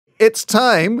it's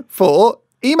time for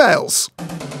emails.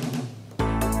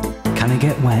 Can I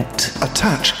get wet?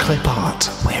 Attach clip art.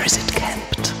 Where is it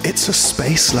kept? It's a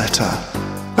space letter.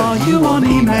 Are you on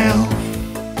email?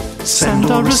 Send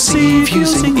or receive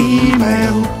using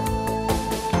email.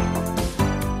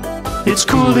 It's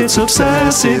cool, it's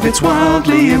obsessive, it's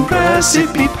wildly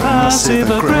impressive. Be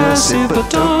passive aggressive, but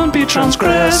don't be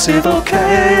transgressive,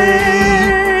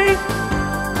 okay?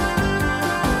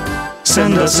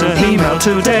 Send us an email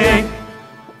today.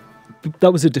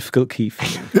 That was a difficult key for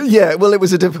me. Yeah, well, it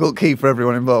was a difficult key for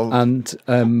everyone involved.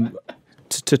 And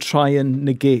to try and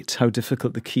negate how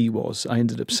difficult the key was, I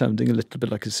ended up sounding a little bit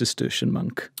like a Cistercian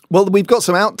monk. Well, we've got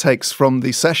some outtakes from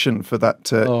the session for that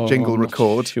jingle I'm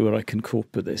record. not sure I can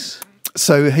cope with this.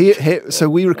 So so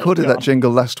we recorded that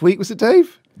jingle last week. Was it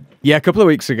Dave? Yeah, a couple of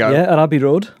weeks ago. Yeah, at Abbey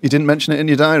Road. You didn't mention it in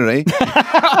your diary.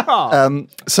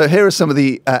 So here are some of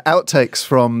the outtakes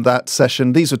from that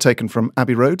session. These were taken from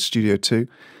Abbey Road, Studio 2.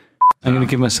 I'm going to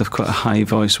give myself quite a high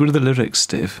voice. What are the lyrics,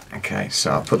 Dave? Okay,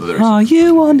 so I'll put the lyrics. Are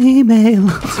you on email?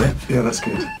 That's it. Yeah, that's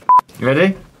good. You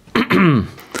ready?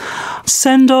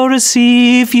 Send or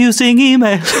receive using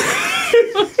email.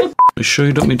 You sure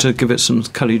you don't mean to give it some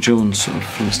Cully Jones sort of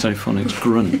from Stereophonics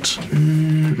grunt?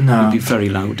 No. It'd be very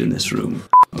loud in this room.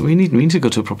 We need to go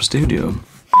to a proper studio.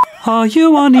 Are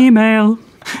you on email?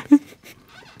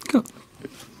 Go.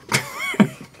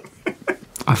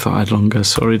 I thought I had longer.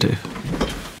 Sorry, Dave.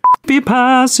 Be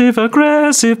passive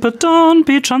aggressive, but don't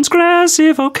be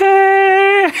transgressive,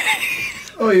 okay?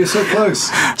 Oh, you're so close.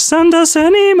 Send us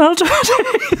an email today.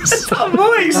 What's that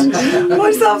voice?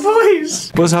 What's that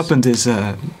voice? What's happened is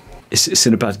it's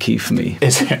in a bad key for me.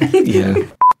 Is it? Yeah.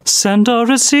 Send or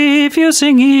receive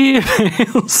using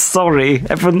email. Sorry,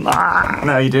 everyone.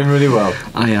 No, you're doing really well.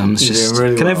 I am. It's You're just, doing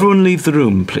really can well. everyone leave the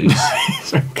room, please?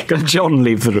 Can John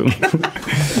leave the room?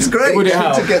 It's great. Would it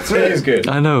help? To get through. It is good.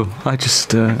 I know. I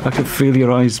just I could feel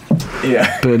your eyes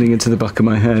Yeah. burning into the back of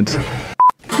my head.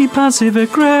 Be passive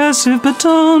aggressive, but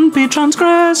don't be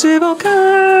transgressive,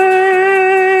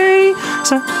 okay?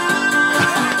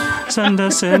 Send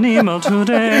us an email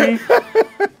today.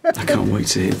 I can't wait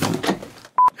to hear that.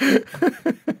 A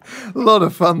lot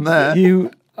of fun there.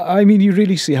 You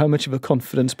really see how much of a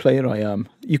confidence player I am.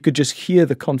 You could just hear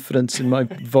the confidence in my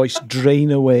voice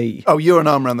drain away. Oh, you're an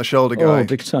arm around the shoulder guy. Oh,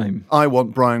 big time. I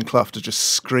want Brian Clough to just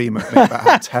scream at me about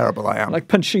how terrible I am. Like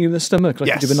punching you in the stomach, like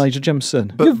Yes. you do with Nigel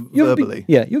Jemison. But verbally.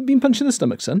 You've been punched in the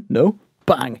stomach, son. No?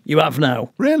 Bang. You have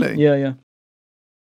now. Really? Yeah, yeah.